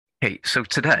Okay, so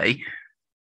today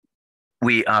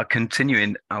we are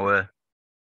continuing our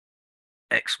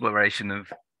exploration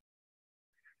of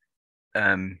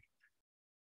kind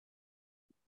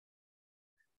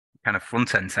of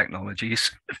front-end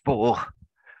technologies for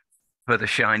the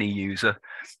Shiny user.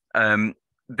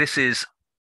 This is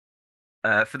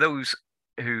for those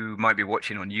who might be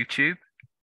watching on YouTube.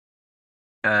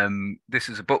 This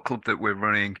is a book club that we're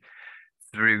running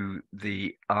through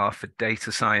the R for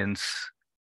Data Science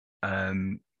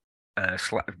online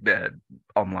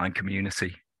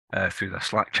community through the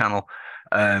Slack channel.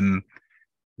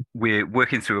 We're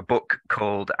working through a book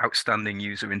called Outstanding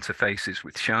User Interfaces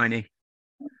with Shiny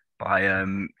by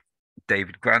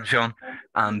David Granjon,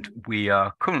 and we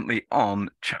are currently on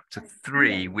chapter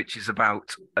 3, which is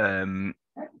about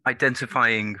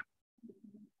identifying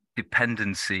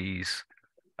dependencies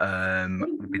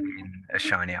within a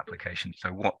Shiny application. So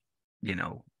what,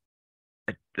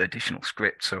 additional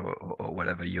scripts or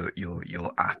whatever your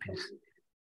app is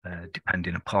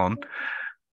depending upon.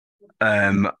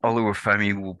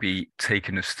 Oluwafemi will be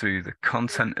taking us through the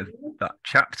content of that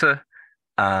chapter,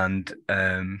 and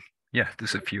yeah,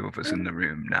 there's a few of us in the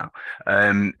room now.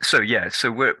 So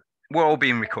we're all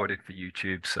being recorded for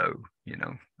YouTube, so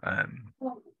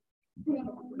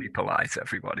be polite,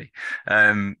 everybody.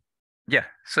 Yeah.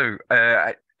 So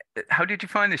how did you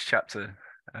find this chapter,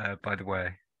 by the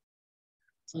way?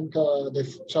 I think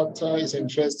the chapter is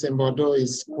interesting, but though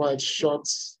it's quite short,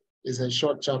 it's a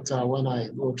short chapter. When I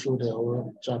go through the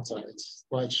whole chapter, it's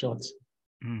quite short.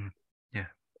 Yeah.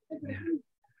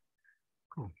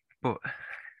 Cool. But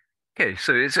okay,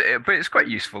 so it's quite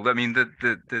useful. I mean,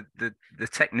 the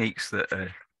techniques that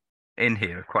are in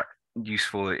here are quite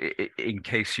useful in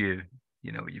case you've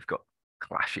got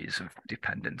clashes of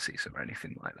dependencies or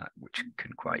anything like that, which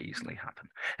can quite easily happen.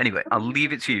 Anyway, I'll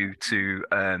leave it to you to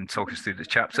talk us through the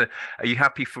chapter. Are you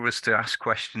happy for us to ask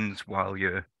questions while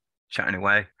you're chatting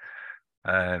away?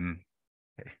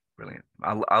 Okay, brilliant.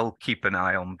 I'll keep an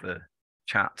eye on the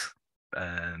chat,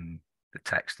 the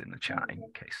text in the chat in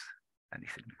case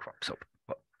anything crops up.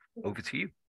 But over to you.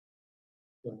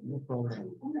 Yeah, no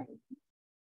problem.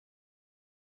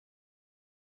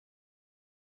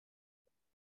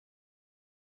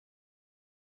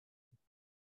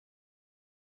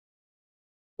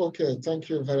 Okay, thank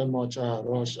you very much,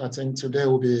 Rosh. I think today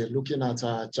we'll be looking at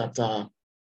we'll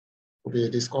be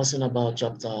discussing about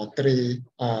chapter 3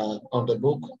 of the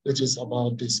book, which is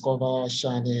about discover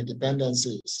Shiny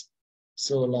dependencies.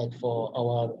 So like for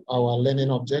our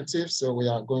learning objectives, so we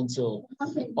are going to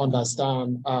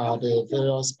understand the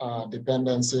various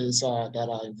dependencies that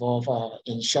are involved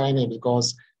in Shiny,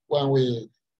 because when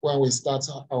we start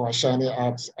our Shiny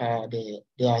apps,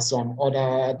 there are some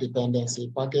other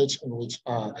dependency package in which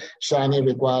Shiny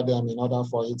require them in order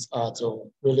for it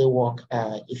to really work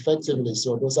effectively.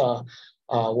 So those are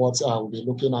what we'll be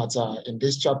looking at in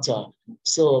this chapter.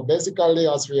 So basically,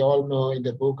 as we all know in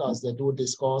the book, as they do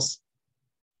discuss,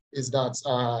 is that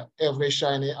every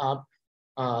Shiny app,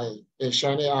 a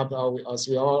Shiny app, as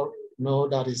we all know,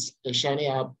 that is a Shiny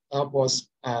app help us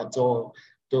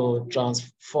to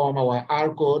transform our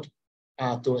R code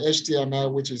to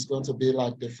HTML, which is going to be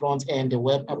like the front end, the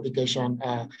web application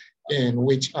in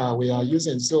which we are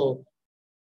using. So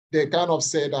they kind of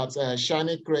say that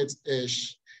Shiny creates a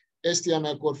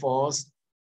HTML code for us.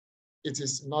 It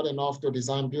is not enough to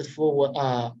design beautiful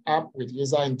app with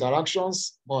user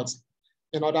interactions, but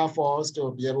in order for us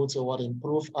to be able to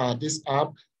improve this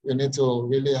app, we need to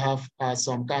really have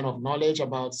some kind of knowledge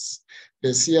about the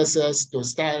CSS to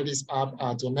style this app,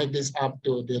 to make this app,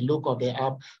 to the look of the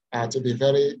app to be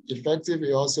very effective.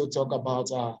 We also talk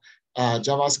about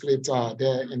JavaScript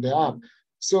there in the app.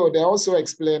 So they also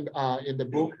explained in the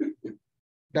book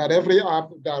that every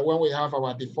app, that when we have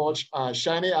our default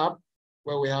Shiny app,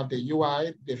 where we have the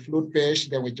UI, the float page,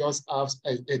 then we just have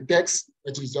a text,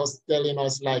 which is just telling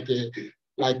us like a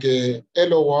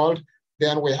hello world.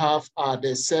 Then we have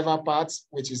the server part,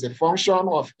 which is a function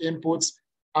of inputs,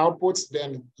 outputs.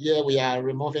 Then here we are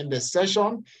removing the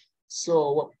session.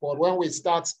 So, but when we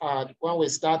start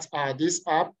this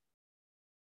app,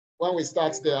 when we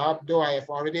start the app, though I have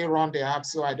already run the app,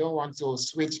 so I don't want to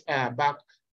switch back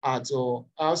to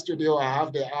RStudio. I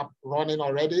have the app running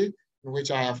already, in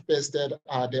which I have pasted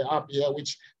the app here,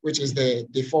 which is the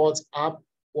default app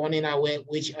running away,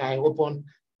 which I open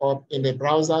up in the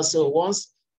browser. So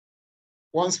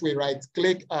once we right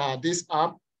click this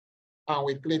app and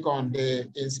we click on the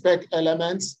inspect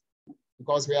elements,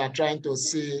 because we are trying to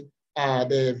see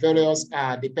the various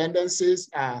dependencies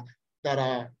that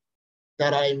are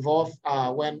involved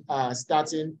when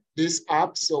starting this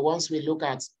app. So once we look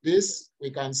at this, we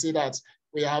can see that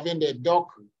we're having the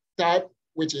doc type,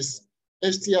 which is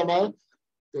HTML,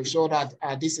 to show that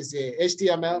this is a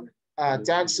HTML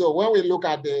tag. So when we look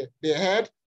at the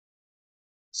head,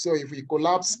 so if we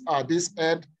collapse this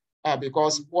head,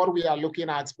 because what we are looking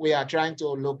at, we are trying to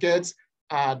locate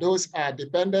those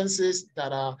dependencies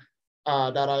that are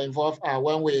involved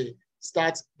when we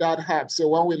start that app. So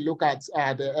when we look at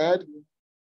the head,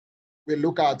 we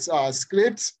look at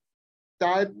script,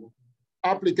 type,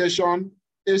 application,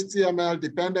 HTML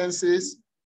dependencies.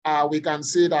 We can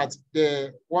see that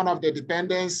one of the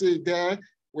dependencies there,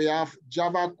 we have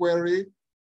Java query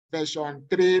version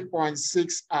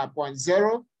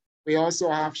 3.6.0. We also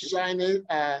have Shiny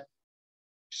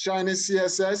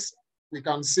CSS. We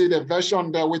can see the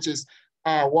version there, which is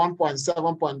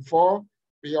 1.7.4.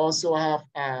 We also have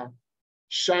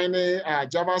Shiny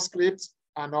JavaScript,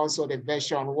 and also the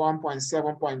version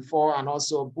 1.7.4, and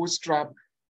also Bootstrap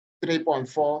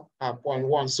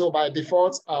 3.4.1. So by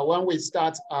default, when we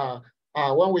start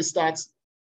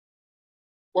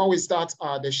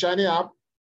the Shiny app,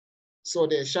 so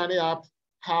the Shiny app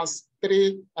has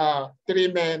three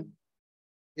main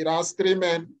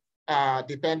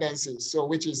dependencies. So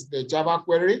which is the Java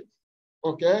query.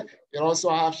 Okay. You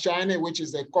also have Shiny, which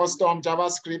is a custom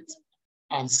JavaScript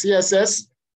and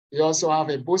CSS. You also have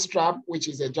a Bootstrap, which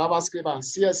is a JavaScript and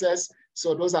CSS.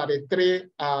 So those are the three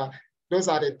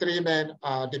main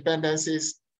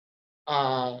dependencies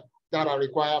that are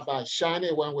required by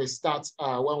Shiny when we start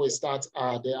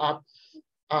the app.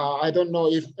 I don't know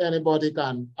if anybody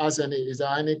can ask is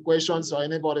there any questions or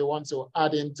anybody wants to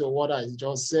add into what I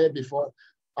just said before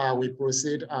we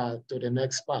proceed to the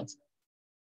next part?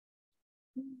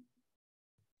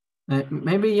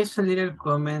 Maybe just a little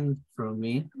comment from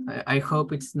me. I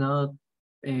hope it's not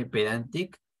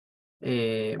pedantic,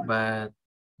 but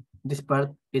this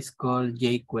part is called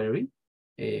jQuery.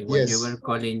 When you were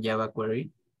calling Java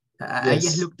query, I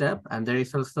just looked up, and there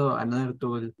is also another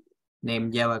tool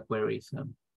named Java query. So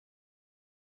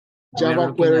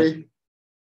Java query.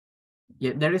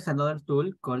 Yeah, there is another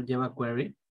tool called Java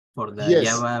query for the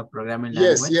Java programming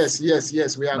language.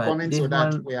 Yes. We are coming to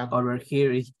that. We are over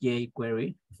here is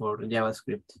jQuery for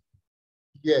JavaScript.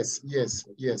 Yes.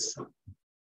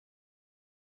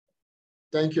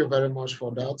 Thank you very much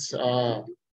for that.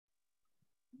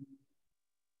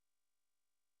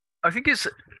 I think it's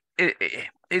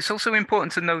also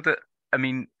important to know that, I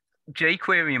mean,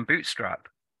 jQuery and Bootstrap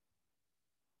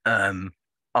are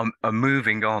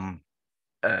moving on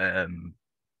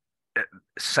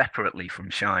separately from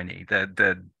Shiny.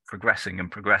 They're progressing,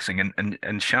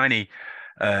 and Shiny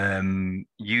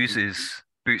uses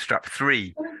Bootstrap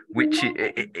 3, which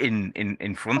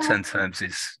in front-end terms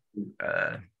is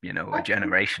a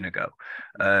generation ago.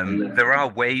 There are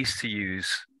ways to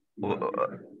use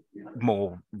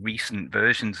more recent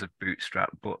versions of Bootstrap,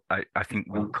 but I think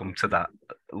we'll come to that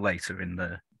later in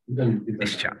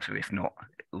this chapter, if not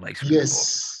later.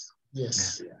 Yes.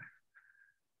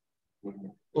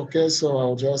 Okay, so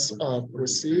I'll just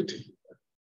proceed.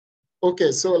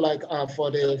 Okay, so like for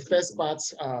the first part,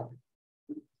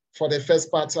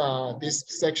 this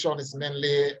section is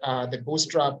mainly the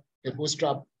Bootstrap,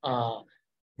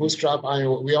 Bootstrap,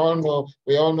 and we all know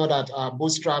that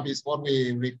Bootstrap is what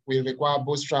we require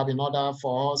Bootstrap in order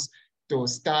for us to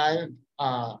style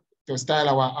our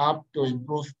app, to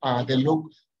improve the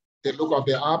look of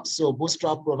the app. So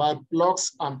Bootstrap provides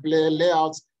blocks and play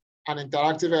layouts and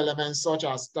interactive elements such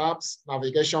as tabs,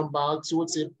 navigation bar,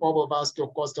 tooltip, pop-overs to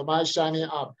customize Shiny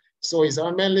app. So it's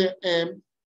mainly aimed.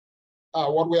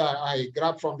 What I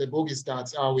grabbed from the book is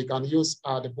that we can use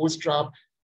the Bootstrap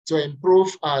to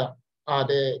improve the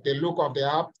look of the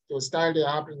app, to style the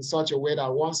app in such a way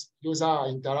that once users are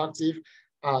interactive,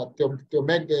 to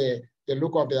make the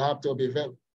look of the app to be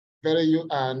very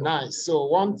nice. So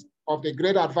one of the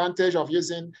great advantage of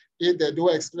using it, they do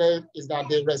explain, is that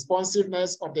the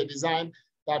responsiveness of the design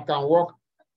that can work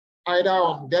either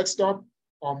on desktop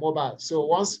or mobile. So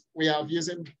once we have used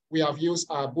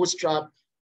Bootstrap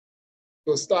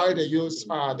to style the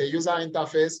user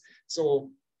interface. So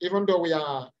even though we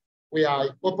are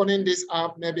opening this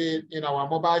app maybe in our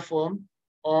mobile phone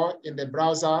or in the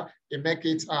browser, it makes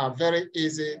it very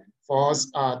easy for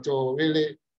us to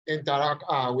really interact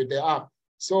with the app.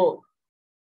 So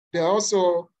they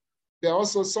also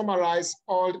summarize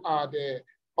all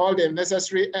the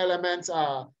necessary elements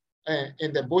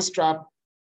in the Bootstrap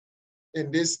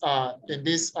in this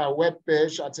web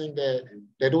page. I think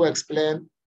they do explain.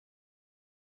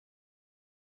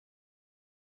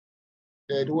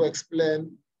 They do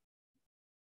explain.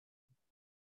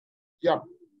 Yeah.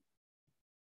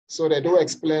 So they do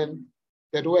explain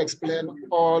they do explain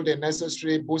all the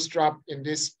necessary bootstrap in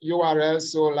this URL.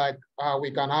 So like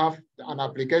we can have an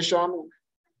application,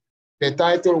 the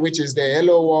title, which is the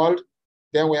hello world.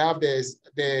 Then we have the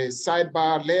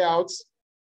sidebar layouts,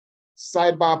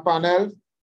 sidebar panel.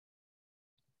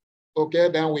 Okay,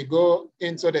 then we go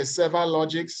into the server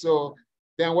logic. So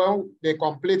then when the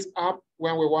complete app,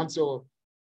 when we want to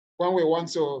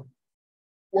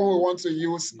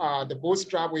use the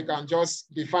bootstrap, we can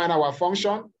just define our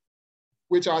function,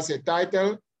 which has a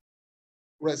title,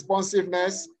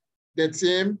 responsiveness, the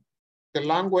theme, the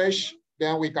language.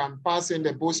 Then we can pass in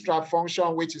the bootstrap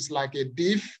function, which is like a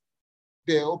div,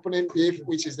 the opening div,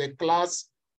 which is the class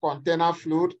container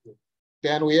fluid.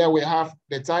 Then here we have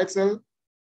the title,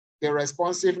 the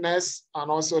responsiveness, and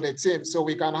also the theme. So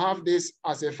we can have this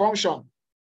as a function.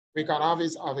 We can have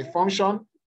it as a function.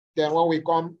 Then when we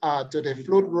come to the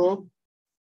fluid row,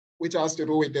 which has to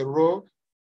do with the row,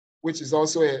 which is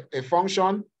also a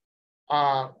function.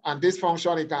 And this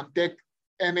function, it can take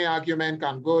any argument,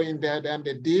 can go in there. Then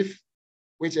the div,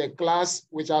 which is a class,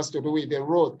 which has to do with the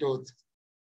row to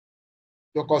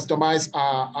customize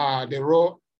the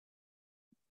row.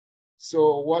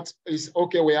 So what is,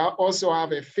 okay, we also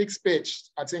have a fixed page.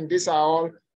 I think these are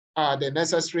all the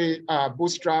necessary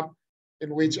bootstrap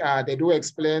in which they do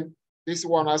explain. This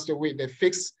one has to do with the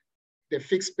fixed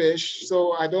page.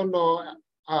 So I don't know,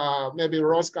 maybe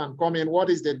Ross can come in. What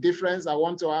is the difference? I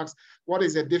want to ask, what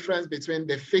is the difference between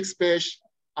the fixed page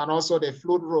and also the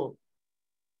fluid row?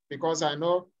 Because I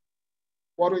know,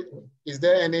 is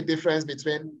there any difference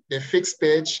between the fixed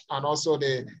page and also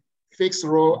the fixed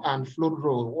row and fluid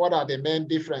row? What are the main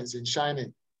difference in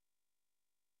Shiny?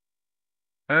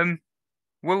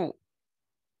 Well,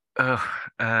 I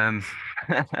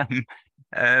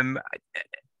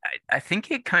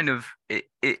think it kind of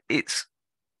it's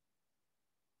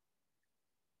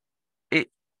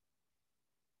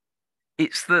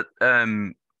that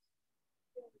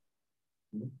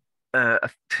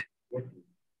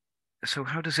so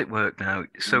how does it work now?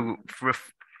 So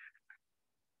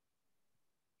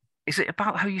is it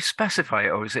about how you specify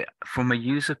it, or is it from a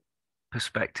user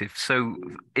perspective? So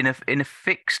in a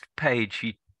fixed page,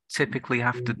 you typically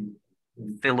have to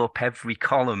fill up every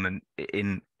column,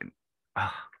 and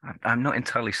I'm not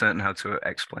entirely certain how to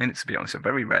explain it, to be honest. I've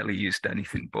very rarely used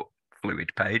anything but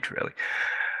fluid page, really.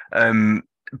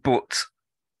 But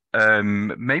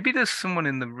maybe there's someone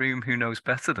in the room who knows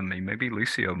better than me. Maybe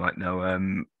Lucio might know.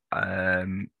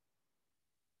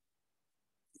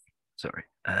 Sorry.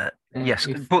 Yes,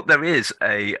 but there is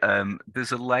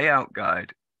there's a layout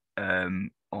guide hold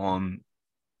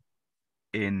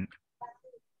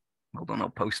on, I'll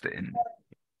post it in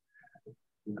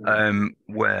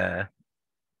where,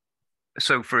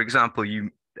 so for example,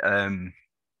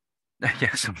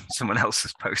 someone else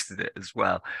has posted it as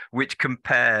well, which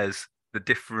compares the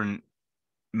different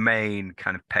main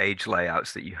kind of page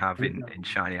layouts that you have in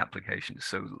Shiny applications.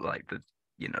 So like the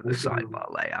sidebar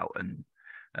layout and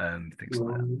things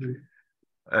like that.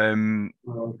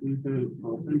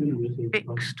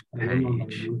 Fixed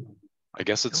page. I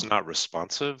guess it's not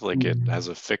responsive, like it has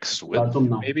a fixed width,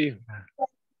 maybe.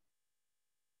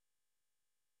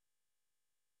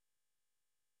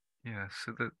 Yeah,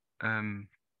 so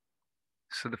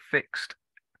the fixed.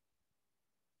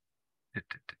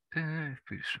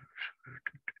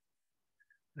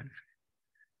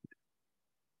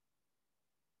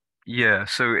 Yeah,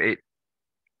 so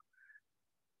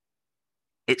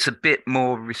it's a bit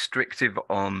more restrictive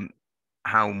on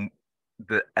how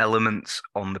the elements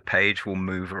on the page will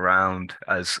move around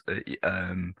as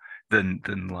than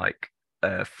like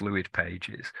fluid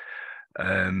pages.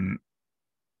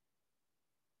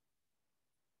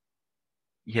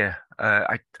 Yeah,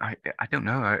 I don't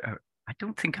know. I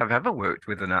don't think I've ever worked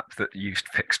with an app that used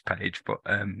fixed page, but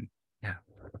yeah.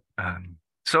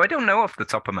 So I don't know off the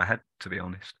top of my head, to be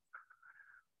honest.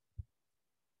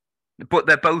 But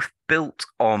they're both built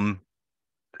on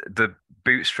the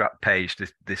Bootstrap page,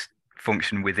 this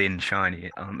function within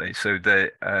Shiny, aren't they? So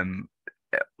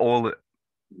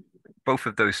both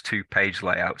of those two page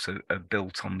layouts are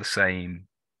built on the same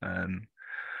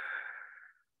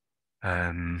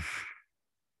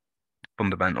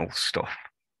fundamental stuff,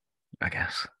 I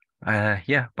guess.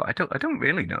 Yeah, but I don't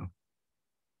really know.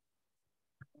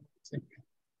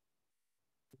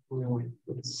 Well,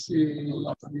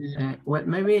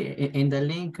 maybe in the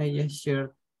link I just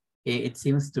shared, it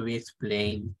seems to be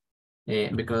explained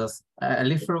because at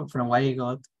least from what I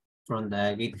got from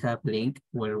the GitHub link,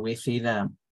 where we see the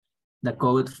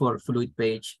code for fluid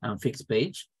page and fixed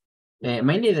page,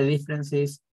 mainly the difference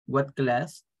is what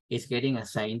class is getting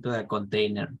assigned to the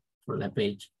container for the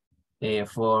page.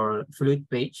 For fluid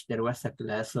page, there was a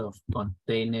class of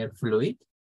container fluid.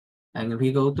 And if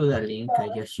we go to the link I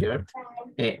just shared,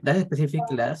 that specific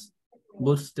class,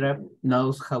 Bootstrap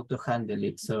knows how to handle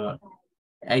it. So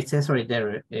it says right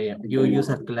there, you use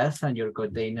a class and your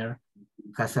container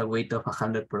has a weight of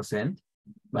 100%.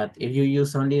 But if you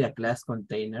use only the class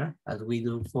container, as we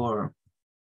do for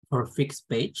fixed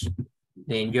page,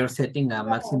 then you're setting a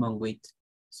maximum weight.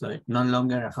 So it's no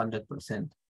longer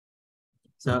 100%.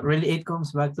 So really it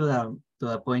comes back to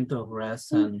the point of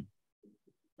Russ and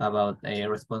about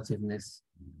responsiveness.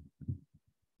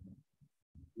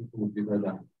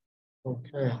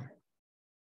 Okay.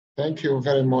 Thank you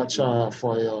very much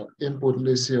for your input,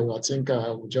 Lucio. I think I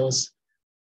will just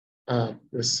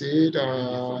proceed.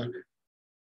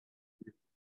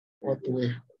 What do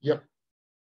we? Yep.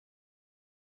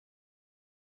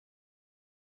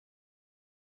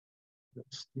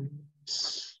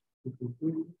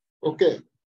 Okay.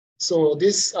 So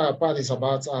this part is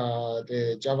about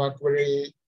the Java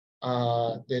query,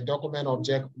 the document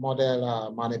object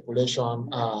model manipulation.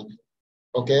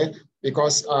 Okay,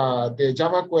 because the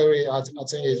Java query, I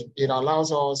think it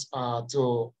allows us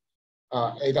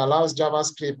it allows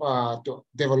JavaScript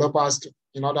developers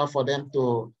in order for them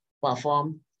to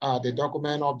perform the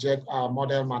document object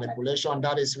model manipulation.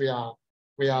 That is, we are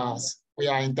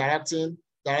interacting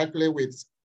directly with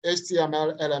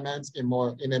HTML elements in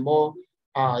a more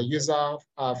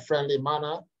user-friendly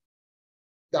manner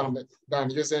than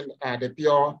using the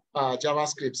pure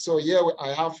JavaScript. So here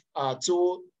I have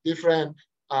two different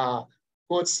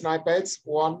code snippets.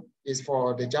 One is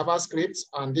for the JavaScript,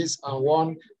 and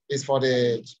one is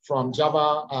from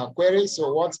Java query.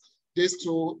 So what these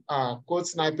two code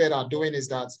snippets are doing is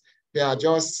that they are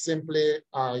just simply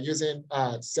using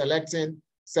select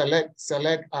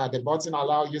the button,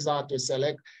 allow user to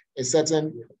select a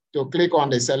certain, to click on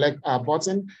the select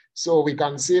button. So we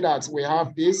can see that we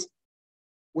have this,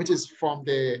 which is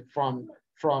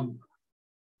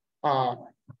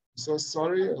so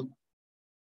sorry.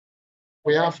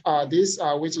 We have this,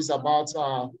 which is about,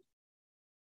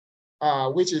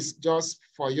 which is just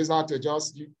for user to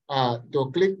just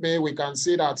to click me. We can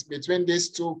see that between these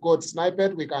two code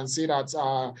snippets, we can see that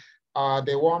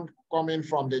the one coming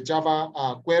from the Java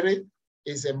query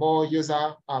is a more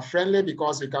user friendly,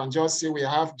 because we can just see we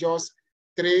have just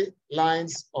 3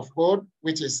 lines of code,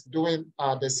 which is doing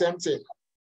the same thing,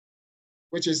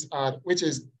 which is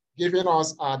giving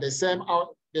us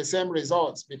the same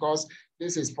results, because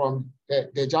this is from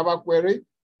the Java query,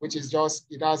 which is just,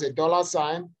 it has a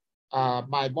 $sign,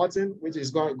 my button, which is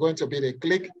going to be the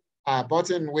click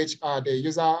button, which the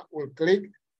user will click,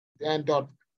 then dot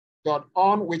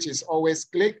on, which is always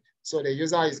click. So the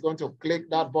user is going to click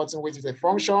that button, which is a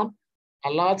function.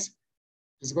 Alert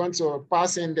is going to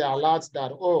pass in the alert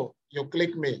that, oh, you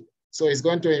click me. So it's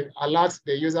going to alert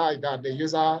the user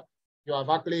that you have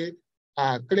actually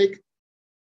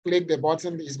click the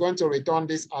button. Is going to return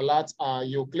this alert,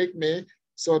 you click me.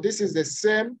 So this is the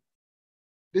same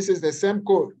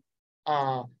code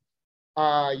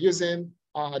using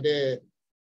the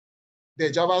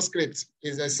JavaScript.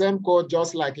 Is the same code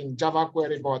just like in Java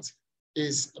query, but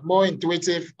is more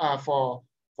intuitive for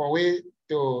we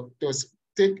to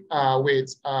stick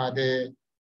with the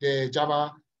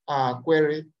Java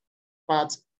query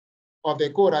part of the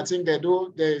code. I think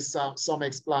there's some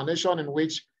explanation in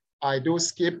which I do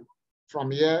skip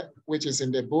from here, which is in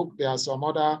the book. There are some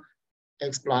other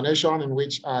explanation in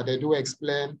which they do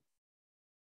explain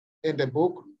in the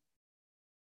book.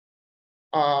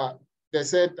 They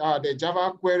said the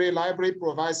Java query library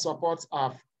provides support.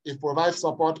 It provides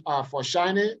support for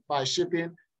Shiny by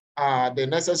shipping the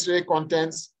necessary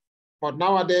contents. But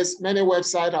nowadays, many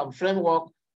websites and framework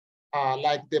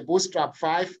like the Bootstrap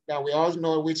 5 that we all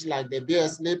know, which like the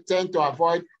BSLib, tend to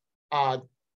avoid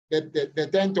they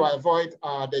tend to avoid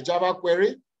the Java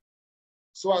query,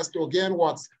 so as to gain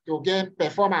what? To gain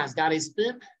performance, that is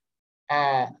speed.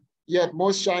 Yet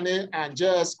most Shiny and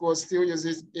JS code still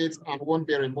uses it and won't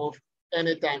be removed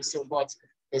anytime soon. But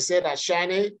they say that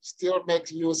Shiny still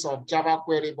makes use of Java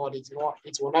query, but it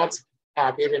will not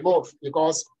be removed,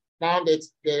 because now they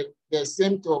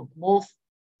seem to move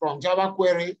from Java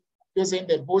query using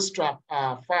the Bootstrap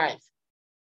 5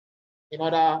 in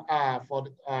order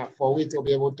for we to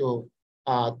be able to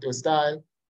style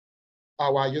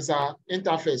our user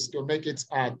interface, to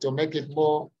make it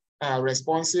more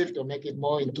responsive, to make it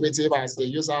more intuitive as the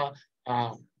user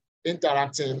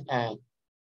interacting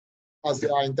as they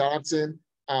are interacting.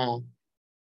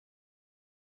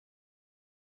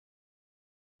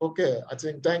 Okay, I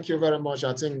think, thank you very much.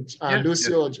 I think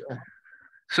Lucio.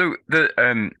 So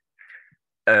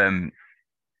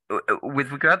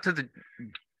with regard to the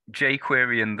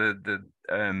jQuery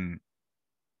and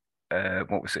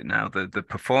what was it now? The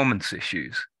performance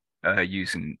issues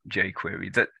using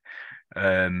jQuery. That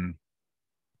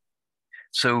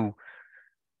so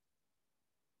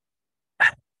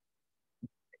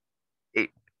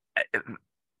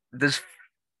there's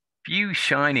few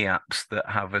Shiny apps that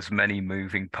have as many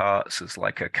moving parts as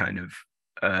like a kind of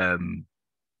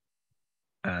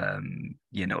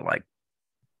like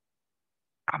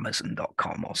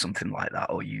Amazon.com or something like that,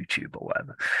 or YouTube or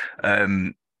whatever.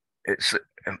 It's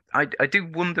I do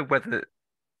wonder whether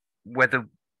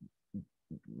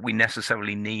we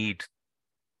necessarily need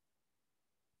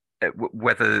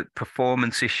whether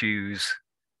performance issues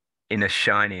in a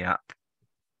Shiny app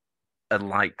are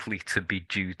likely to be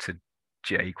due to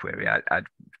jQuery. I'd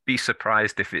be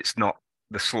surprised if it's not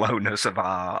the slowness of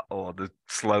R or the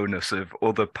slowness of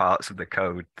other parts of the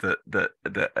code that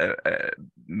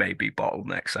may be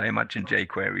bottlenecks. I imagine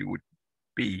jQuery would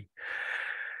be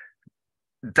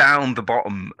down the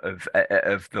bottom of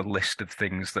the list of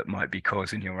things that might be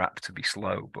causing your app to be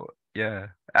slow. But yeah,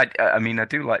 I mean, I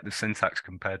do like the syntax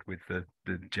compared with the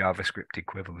JavaScript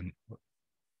equivalent. But,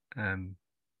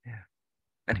 yeah.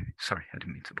 Anyway, sorry, I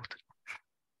didn't mean to butt it.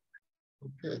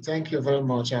 Okay, thank you very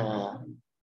much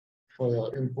for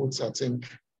your inputs. I think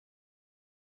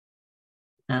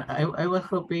I was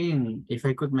hoping if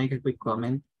I could make a quick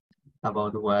comment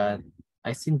about what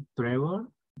I think Trevor,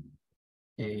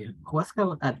 who asked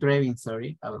about Trevin,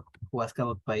 sorry, who asked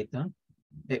about Python.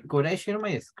 Could I share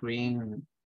my screen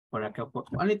for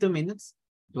only 2 minutes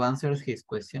to answer his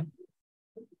question?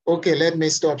 Okay, let me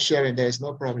stop sharing. There is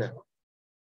no problem.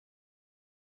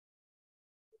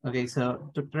 Okay,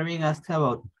 so Trevin asked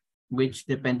about which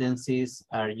dependencies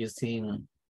are using,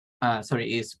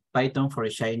 is Python for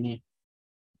Shiny?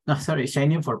 No, sorry,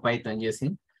 Shiny for Python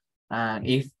using.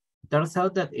 If turns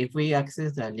out that if we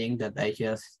access the link that I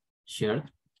just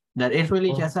shared, that is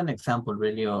really just an example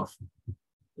really of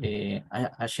a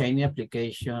Shiny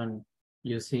application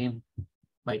using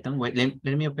Python. Wait,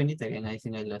 let me open it again. I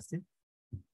think I lost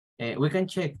it. We can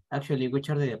check actually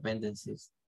which are the dependencies.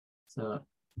 So,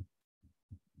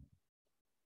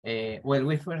 well,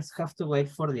 we first have to wait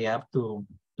for the app to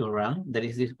run. There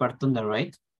is this part on the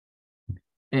right.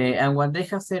 And what they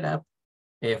have set up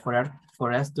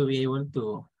for us to be able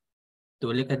to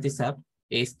look at this app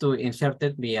is to insert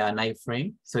it via an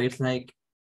iframe. So it's like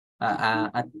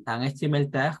an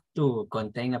HTML tag to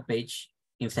contain a page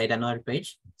inside another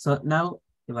page. So now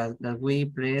that we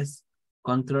press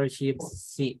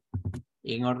Ctrl+Shift+C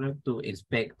in order to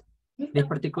inspect this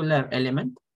particular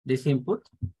element, this input,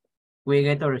 we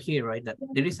get over here, right? That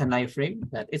there is an iframe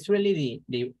that it's really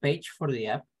the page for the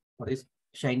app, for this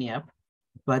Shiny app.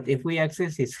 But if we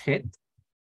access its head,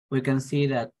 we can see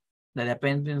that the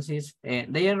dependencies,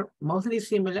 they are mostly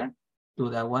similar to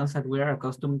the ones that we are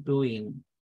accustomed to in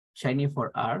Shiny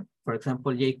for R, for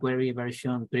example, jQuery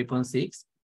version 3.6,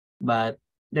 but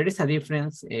there is a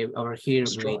difference over here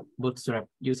with Bootstrap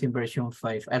using version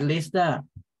 5. At least the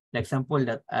example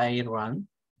that I ran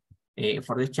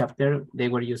for this chapter, they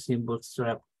were using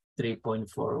Bootstrap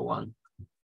 3.41.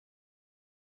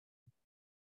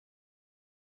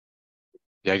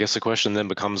 Yeah, I guess the question then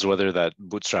becomes whether that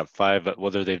Bootstrap 5,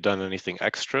 whether they've done anything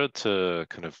extra to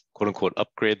kind of quote unquote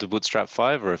upgrade to Bootstrap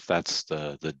 5, or if that's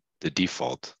the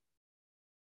default.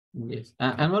 Yes,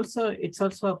 and also it's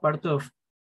also a part of,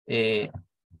 well,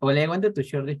 I wanted to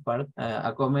share this part,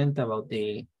 a comment about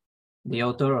the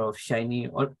author of Shiny,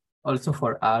 also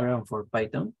for R and for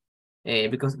Python,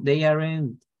 because they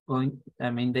aren't going,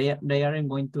 I mean, they aren't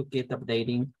going to keep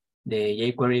updating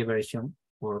the jQuery version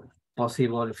for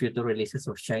possible future releases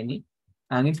of Shiny.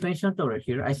 And it's mentioned over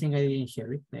here. I think I didn't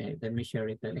share it. Let me share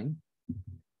it again.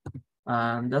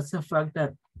 And that's the fact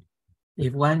that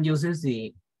if one uses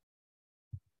the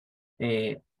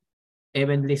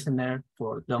event listener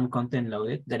for DOM content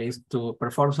loaded, that is to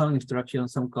perform some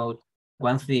instructions, some code,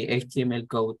 once the HTML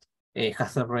code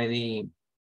has already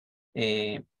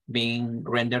been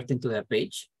rendered into the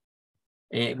page.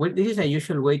 Well, this is a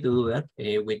usual way to do that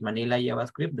with vanilla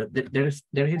JavaScript. That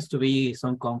there has to be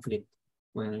some conflict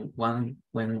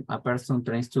when a person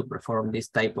tries to perform this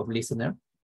type of listener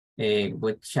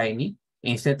with Shiny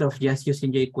instead of just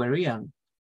using jQuery. And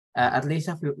at least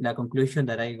the conclusion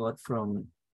that I got from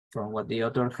what the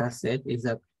author has said is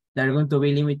that they're going to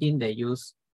be limiting the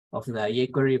use of the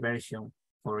jQuery version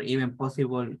for even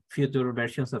possible future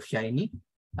versions of Shiny.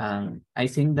 And I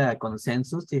think the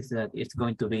consensus is that it's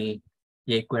going to be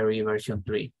jQuery version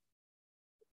 3.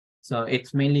 So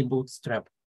it's mainly Bootstrap.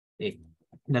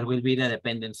 That will be the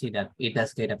dependency that it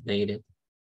does get updated.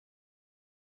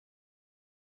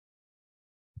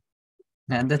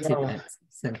 And that's it.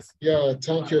 Thanks. Yeah,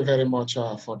 thank you very much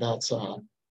for that.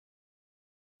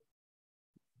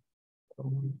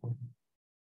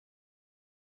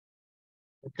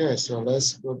 Okay, so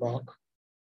let's go back.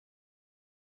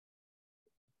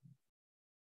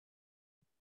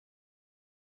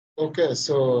 Okay,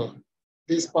 so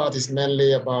this part is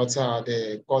mainly about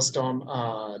the custom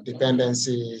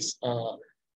dependencies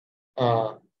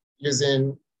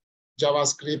using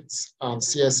JavaScript and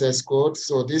CSS code.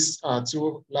 So these are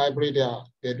two libraries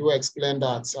they do explain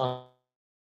that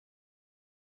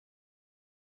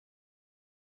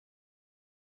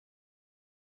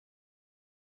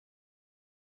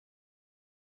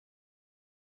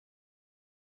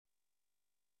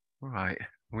Right,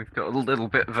 we've got a little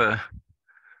bit of a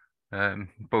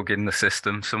bug in the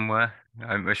system somewhere.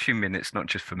 I'm assuming it's not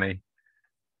just for me.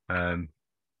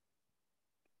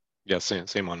 Yeah,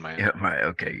 same on my end. Yeah, right.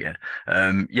 Okay, yeah.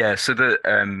 Yeah, so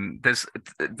there's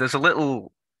a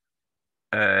little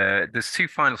there's two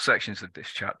final sections of this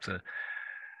chapter.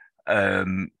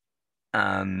 And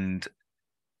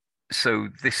so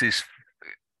this is,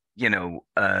 you know,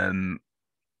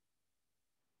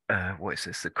 what is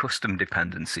this? The custom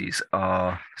dependencies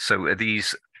are, so are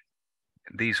these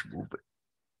will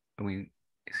be,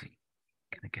 is he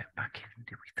gonna get back in,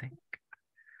 do we think?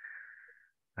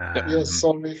 Yes,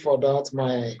 sorry for that.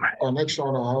 My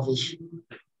connection I have issue.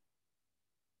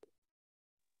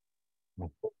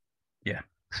 Yeah,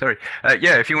 sorry.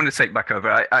 Yeah, if you want to take back over,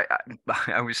 I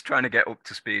was trying to get up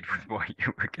to speed with what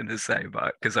you were going to say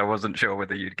about, because I wasn't sure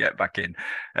whether you'd get back in.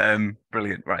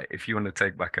 Brilliant. Right, if you want to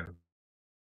take back over.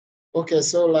 Okay,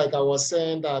 so like I was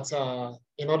saying that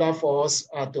in order for us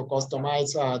to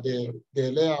customize the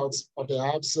layout of the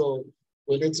app, so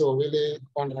we need to really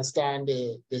understand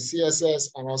the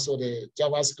CSS and also the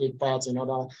JavaScript part in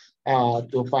order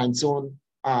to fine-tune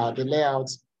the layout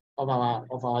of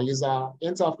our user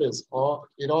interface. Or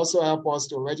it also helps us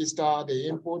to register the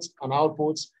inputs and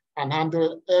outputs and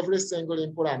handle every single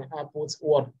input and output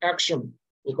word action,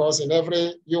 because in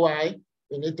every UI,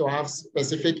 we need to have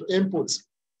specific inputs.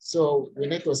 So we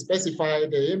need to specify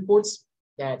the inputs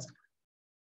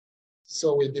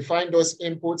so we define those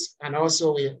inputs, and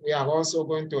also we are also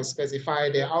going to specify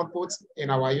the outputs in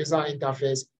our user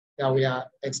interface that we are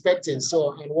expecting.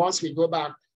 So, and once we go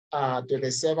back to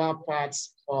the server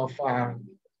parts of our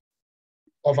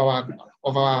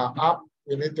app,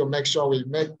 we need to make sure we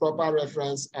make proper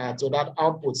reference to that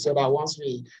output, so that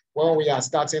when we are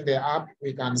starting the app,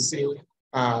 we can see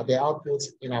the output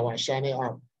in our Shiny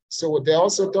app. So they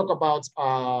also talk about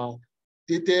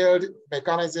detailed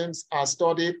mechanisms are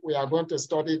studied. We are going to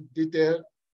study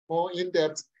more in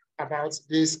depth about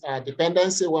this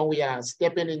dependency when we are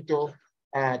stepping into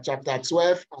chapter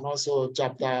 12 and also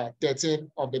chapter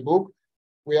 13 of the book.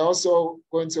 We're also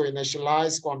going to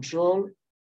initialize control,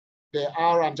 the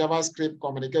R and JavaScript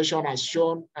communication as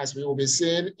shown, as we will be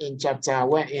seeing in chapter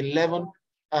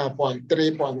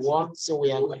 11.3.1. So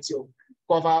we are going to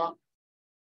cover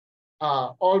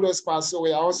all those parts. So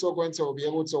we are also going to be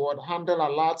able to handle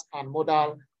alerts and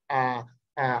modal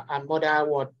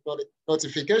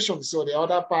notifications. So the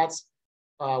other parts,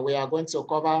 we are going to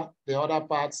cover the other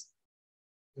parts,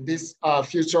 these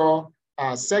future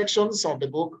sections of the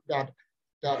book that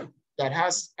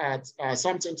has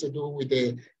something to do with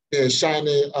the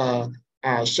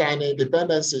Shiny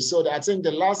dependency. So I think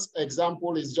the last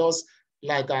example is just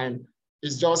like a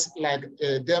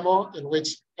demo in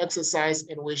which exercise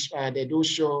in which they do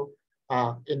show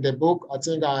in the book. I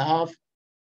think I have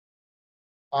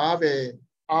a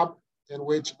app in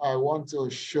which I want to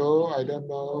show. I don't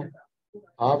know.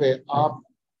 I have an app.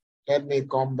 Let me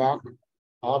come back.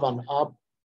 I have an app.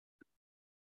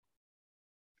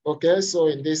 Okay, so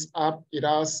in this app, it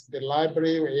has the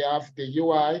library. We have the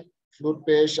UI, float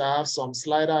page. I have some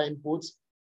slider inputs.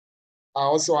 I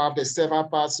also have the server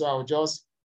part. So I'll just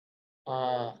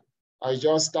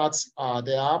start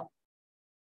the app.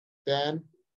 Then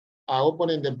I open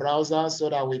in the browser so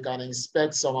that we can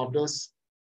inspect some of those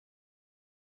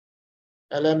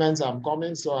elements I'm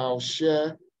coming. So I'll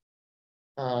share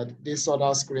this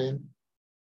other screen.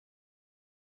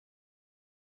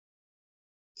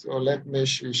 So let me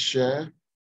share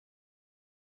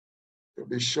to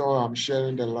be sure I'm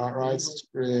sharing the right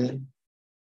screen.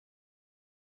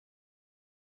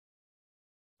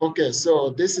 Okay,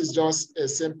 so this is just a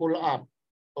simple app,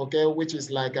 okay, which is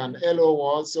like an hello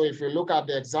world. So if you look at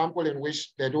the example in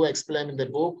which they do explain in the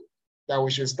book that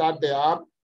we should start the app,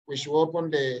 we should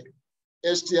open the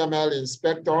HTML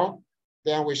inspector,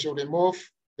 then we should remove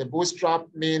the bootstrap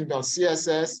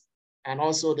min.css and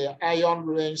also the iron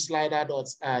range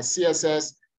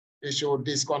slider.css. We should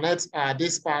disconnect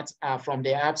this part from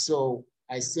the app. So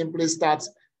I simply start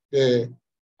the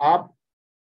app.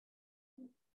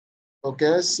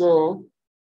 Okay, so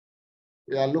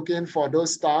we are looking for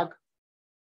those tags.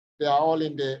 They are all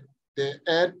in the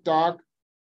head tag.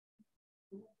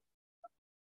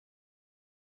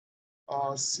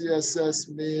 CSS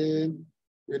main,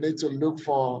 we need to look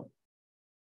for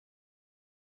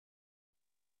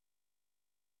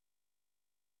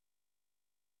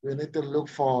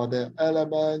the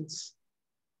elements.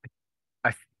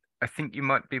 I think you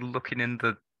might be looking in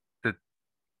the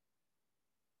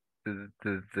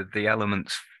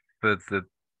elements for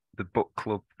the book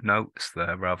club notes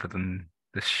there rather than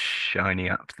the Shiny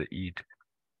app that you'd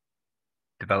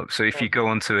developed. So if you go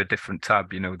onto a different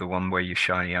tab, you know, the one where your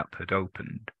Shiny app had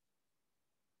opened.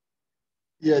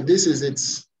 Yeah, this is it.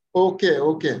 Okay.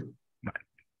 Right.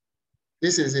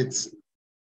 This is it.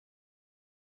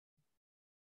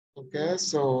 Okay,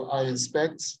 so I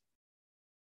inspect.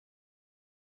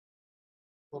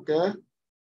 Okay,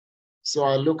 so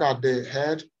I look at the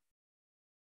head.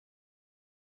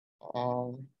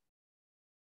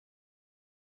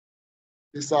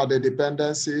 These are the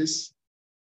dependencies.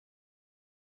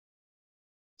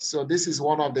 So this is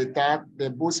one of the tags, the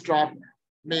bootstrap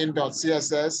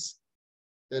main.css.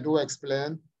 They do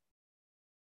explain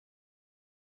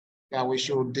that we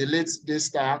should delete this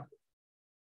tag.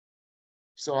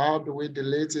 So how do we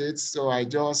delete it? So I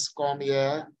just come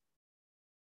here.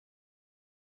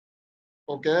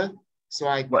 Okay, so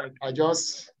I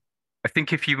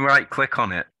think if you right click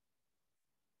on it,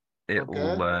 it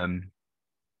will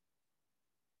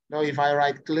no, if I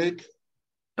right click,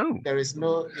 there is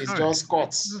no, it's just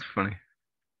cuts. That's funny.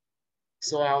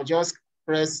 So I'll just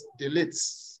press delete,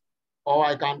 or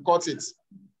I can cut it.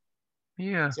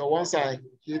 Yeah. So once I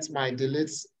hit my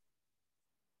delete,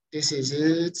 this is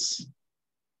it.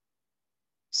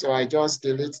 So I just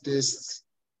delete this.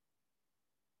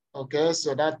 Okay,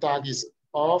 so that tag is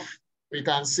off. We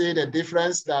can see the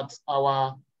difference that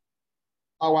our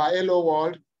hello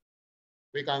world,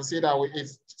 we can see that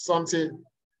it's something.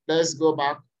 Let's go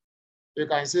back. You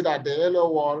can see that the hello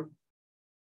world,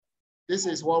 this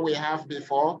is what we have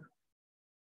before.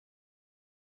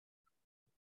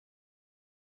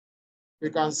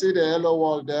 We can see the hello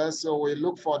world there. So we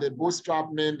look for the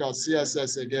bootstrap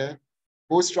main.css again.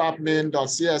 Bootstrap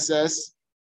main.css.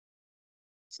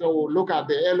 So we'll look at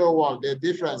the hello world, the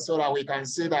difference, so that we can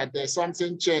see that there's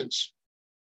something changed.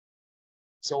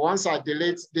 So once I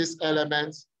delete this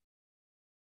element,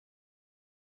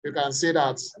 you can see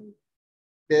that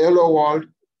the hello world,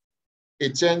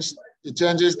 it changes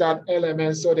that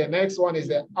element. So the next one is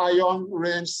the ion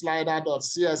range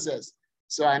slider.css.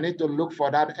 So I need to look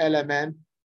for that element.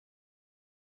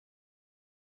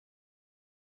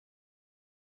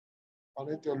 I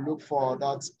need to look for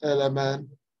that element.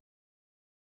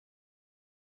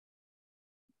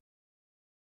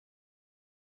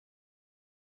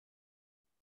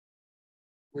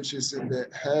 Which is in the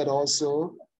head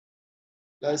also.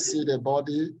 Let's see the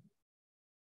body.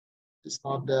 It's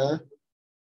not there.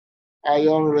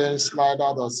 Ion range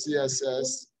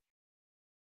slider.css.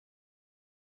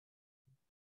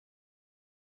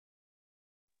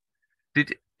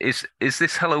 Is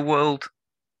this hello world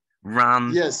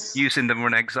ran using the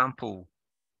run example?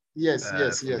 Yes.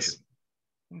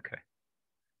 Okay.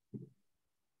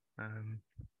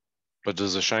 But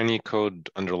does the Shiny code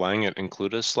underlying it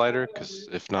include a slider? Because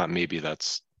if not, maybe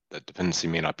that dependency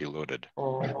may not be loaded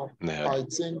in the head. I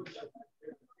think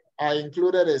I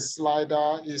included a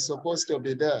slider. It's supposed to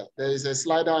be there. There is a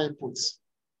slider input.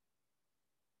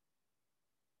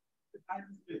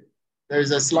 There is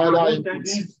a slider input.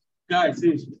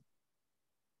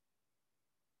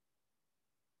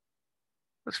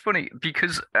 That's funny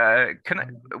because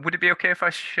would it be okay if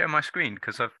I share my screen?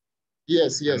 Because I've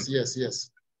Yes.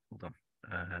 Hold on.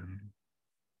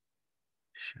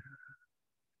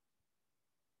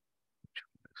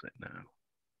 Is it now?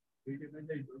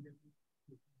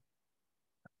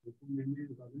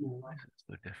 Why is it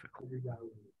so difficult?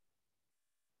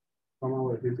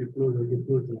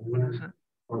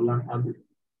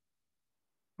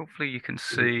 Hopefully you can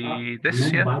see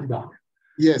this, yeah?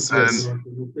 Yes.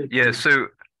 Yeah, so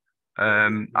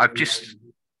I've just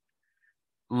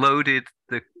loaded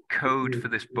the code for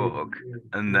this book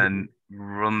and then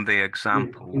run the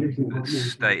example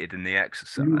that's stated in the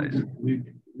exercise.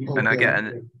 And I get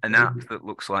an app that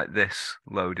looks like this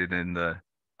loaded in the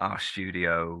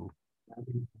RStudio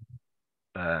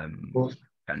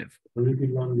kind of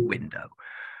window.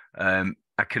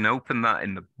 I can open that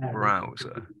in the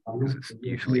browser because it's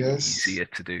usually easier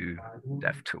to do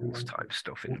DevTools type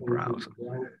stuff in the browser.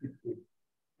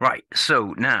 Right,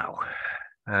 so now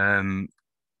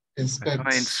If I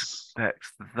Inspect. inspect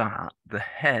that, the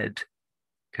head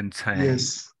contains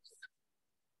Yes.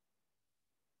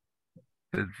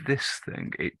 for this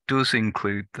thing, it does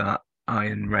include that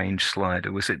iron range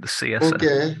slider. Was it the CSS?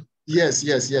 Okay. Yes.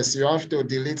 You have to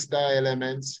delete that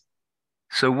element.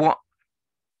 So what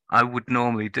I would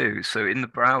normally do, so in the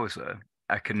browser,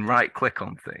 I can right click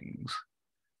on things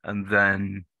and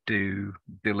then do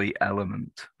delete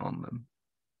element on them.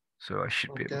 So I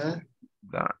should be able to do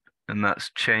that. And that's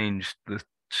changed the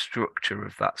structure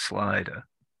of that slider.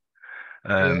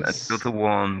 Yes. Another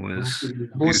one was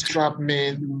bootstrap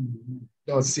main.css.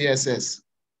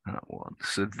 That one.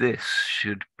 So this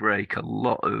should break a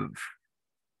lot of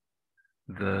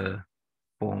the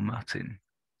formatting.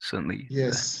 Certainly,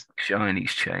 yes, the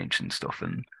Shiny's changed and stuff,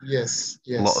 and yes,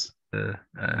 a lot of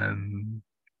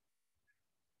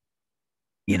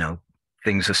yes, the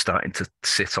things are starting to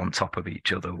sit on top of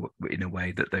each other in a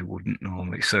way that they wouldn't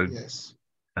normally. So yes.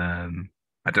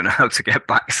 I don't know how to get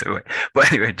back to it,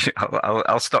 but anyway,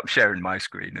 I'll stop sharing my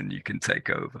screen and you can take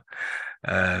over.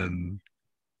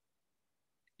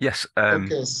 Yes.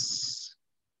 Okay.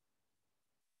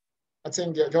 I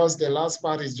think just the last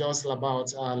part is just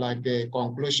about like the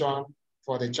conclusion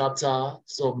for the chapter.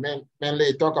 So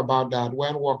mainly talk about that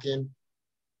when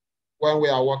we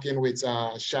are working with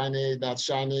Shiny, that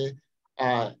Shiny,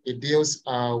 it deals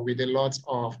with a lot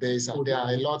of this. There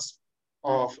are a lot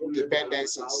of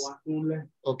dependencies.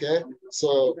 Okay,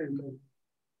 so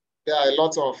there are a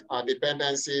lot of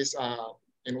dependencies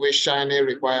in which Shiny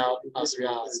require as we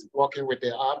are working with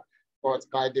the app. But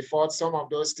by default, some of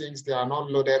those things, they are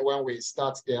not loaded when we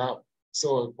start the app.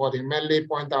 So, but it mainly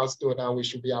point out to that we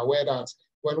should be aware that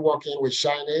when working with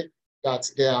Shiny, that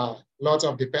there are lots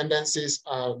of dependencies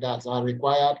that are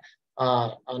required,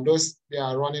 and those they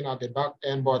are running at the back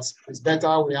end. But it's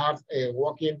better we have a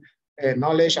working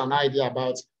knowledge and idea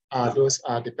about those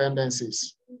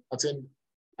dependencies. I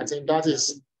think that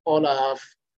is all I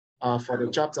have for the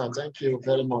chapter. Thank you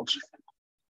very much.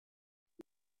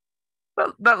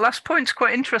 Well, that last point's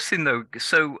quite interesting, though.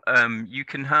 So you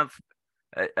can have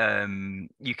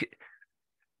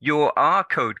your R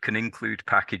code can include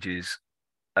packages.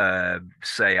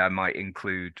 Say I might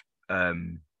include I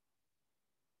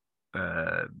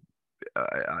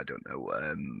don't know,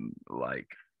 like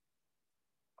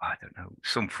I don't know,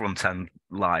 some front end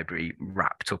library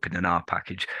wrapped up in an R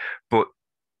package, but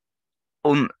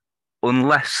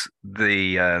unless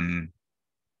the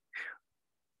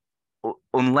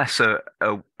unless a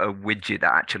widget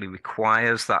that actually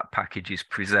requires that package is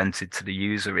presented to the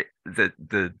user,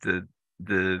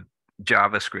 the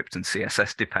JavaScript and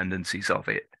CSS dependencies of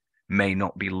it may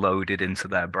not be loaded into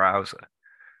their browser.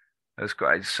 I was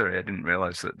quite sorry, I didn't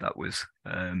realize that was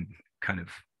kind of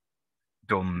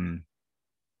done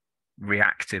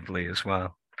reactively as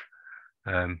well.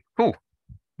 Cool.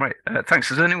 Right. Thanks.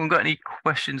 Has anyone got any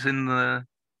questions in the?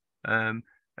 I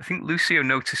think Lucio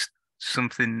noticed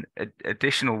something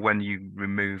additional when you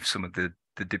remove some of the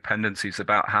dependencies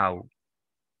about how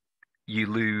you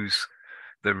lose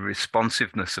the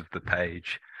responsiveness of the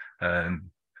page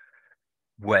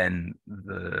when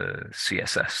the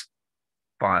CSS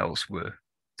files were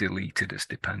deleted as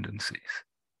dependencies,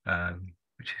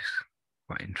 which is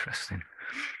quite interesting.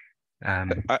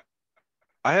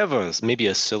 I have maybe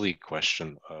a silly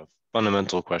question, a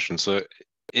fundamental question. So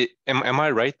am I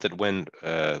right that when,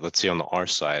 let's say on the R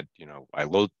side, I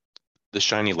load the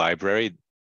Shiny library,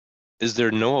 is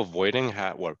there no avoiding,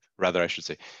 or rather I should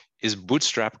say, is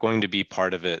Bootstrap going to be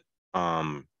part of it?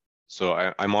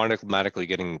 So I'm automatically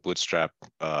getting Bootstrap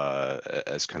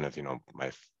as kind of,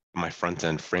 my front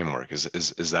end framework.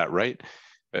 Is that right?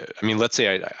 I mean, let's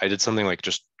say I did something like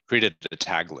just created a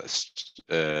tag list.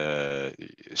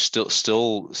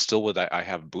 Still would I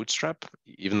have Bootstrap,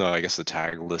 even though I guess the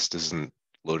tag list isn't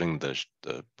loading the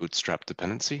Bootstrap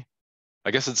dependency?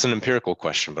 I guess it's an empirical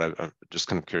question, but I'm just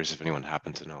kind of curious if anyone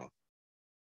happened to know.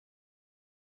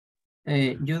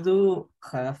 You do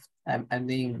have, I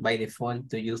mean, by default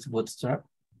to use Bootstrap,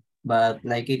 but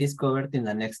like it is covered in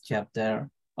the next chapter,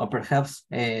 or perhaps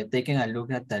taking a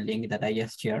look at the link that I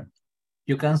just shared,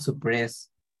 you can suppress,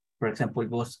 for example,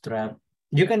 Bootstrap.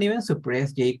 You can even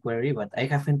suppress jQuery, but I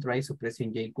haven't tried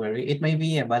suppressing jQuery. It may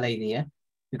be a bad idea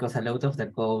because a lot of the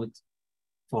code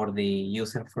for the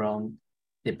user front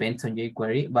depends on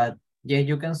jQuery, but yeah,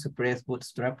 you can suppress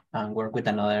Bootstrap and work with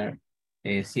another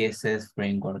CSS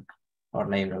framework or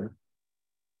library.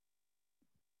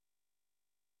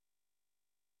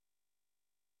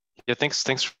 Yeah, thanks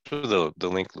for the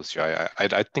link, Lucio.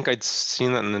 I think I'd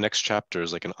seen that in the next chapter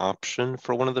as like an option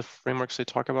for one of the frameworks they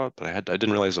talk about, but I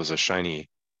didn't realize it was a Shiny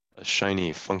a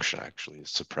Shiny function actually,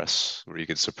 suppress, where you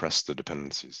could suppress the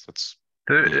dependencies. That's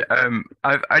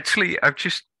I've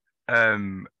just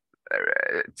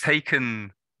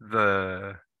taken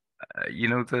the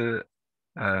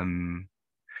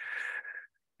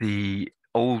the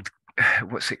old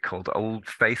what's it called, Old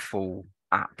Faithful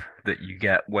app that you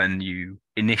get when you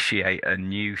initiate a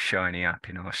new Shiny app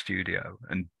in RStudio,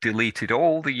 and deleted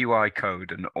all the UI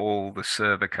code and all the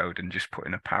server code and just put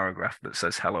in a paragraph that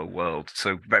says hello world.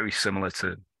 So very similar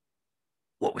to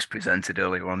what was presented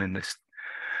earlier on in this.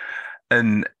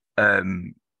 And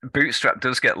Bootstrap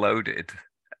does get loaded,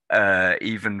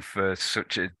 even for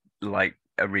such a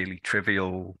really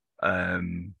trivial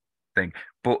thing.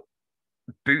 But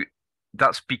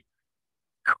that's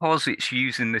because it's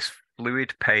using this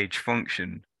fluid page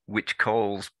function, which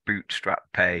calls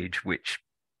Bootstrap page, which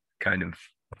kind of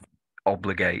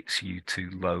obligates you to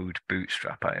load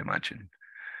Bootstrap, I imagine.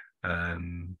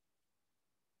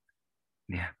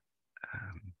 Yeah.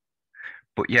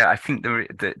 But yeah, I think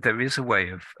there is a way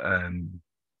of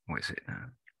what is it now?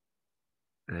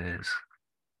 There's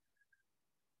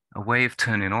a way of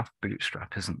turning off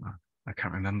Bootstrap, isn't there? I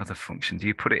can't remember the function. Do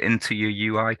you put it into your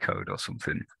UI code or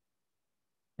something?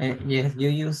 Yes, you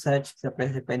use such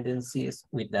suppress dependencies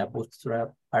with the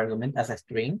Bootstrap argument as a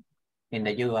string in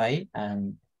the UI,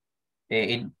 and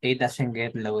it doesn't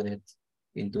get loaded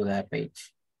into the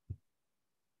page.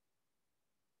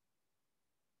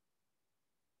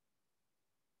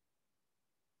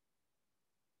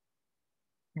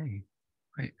 Hey,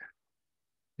 wait.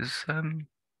 Is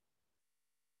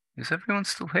everyone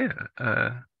still here?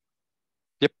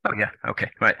 Yep. Oh yeah. Okay.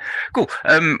 Right. Cool.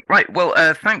 Right. Well.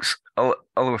 Thanks,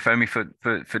 Oluwafemi,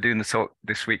 for doing the talk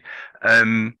this week.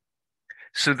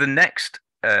 So the next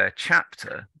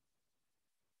chapter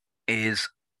is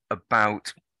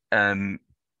about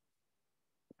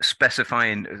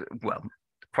specifying. Well,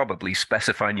 probably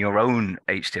specifying your own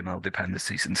HTML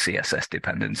dependencies and CSS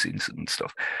dependencies and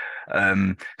stuff.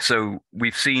 So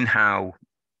we've seen how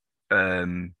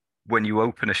when you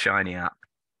open a Shiny app,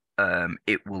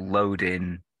 it will load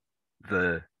in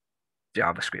the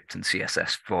JavaScript and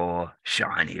CSS for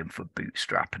Shiny and for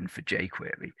Bootstrap and for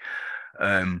jQuery.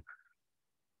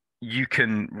 You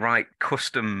can write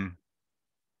custom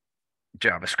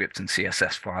JavaScript and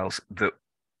CSS files that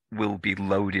will be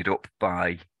loaded up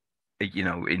by,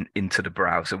 into the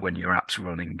browser when your app's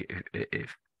running.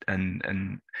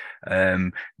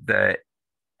 There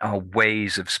are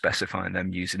ways of specifying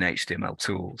them using HTML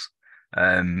tools.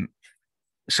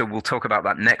 So we'll talk about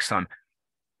that next time.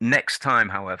 Next time,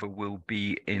 however, will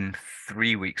be in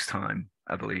 3 weeks' time,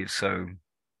 I believe. So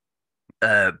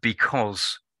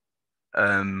because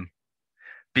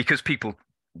people,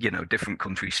 different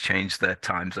countries change their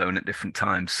time zone at different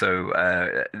times. So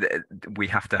we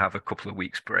have to have a couple of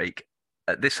weeks break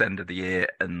at this end of the year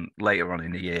and later on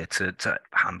in the year to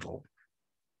handle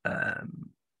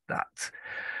that.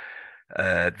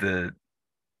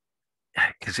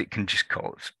 Because it can just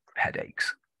cause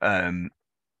headaches.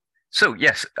 So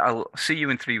yes, I'll see you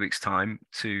in 3 weeks' time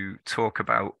to talk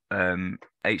about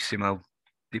HTML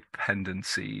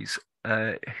dependencies.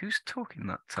 Who's talking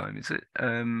that time? Is it?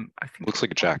 I think looks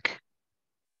like Jack.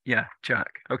 Yeah,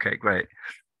 Jack. Okay, great.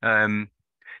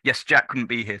 Yes, Jack couldn't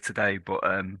be here today, but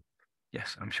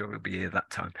yes, I'm sure he'll be here that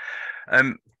time.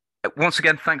 Once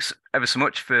again, thanks ever so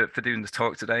much for doing the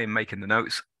talk today and making the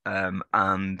notes.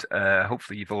 And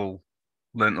hopefully you've all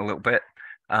learned a little bit.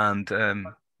 And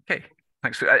okay,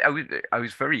 thanks. I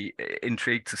was very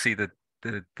intrigued to see the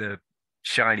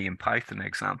Shiny in Python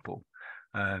example.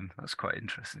 That's quite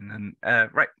interesting. And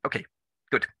right, okay,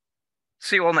 good.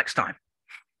 See you all next time.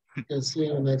 Okay, see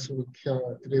you next week,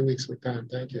 3 weeks with time.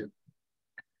 Thank you.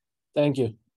 Thank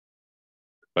you.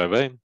 Bye-bye.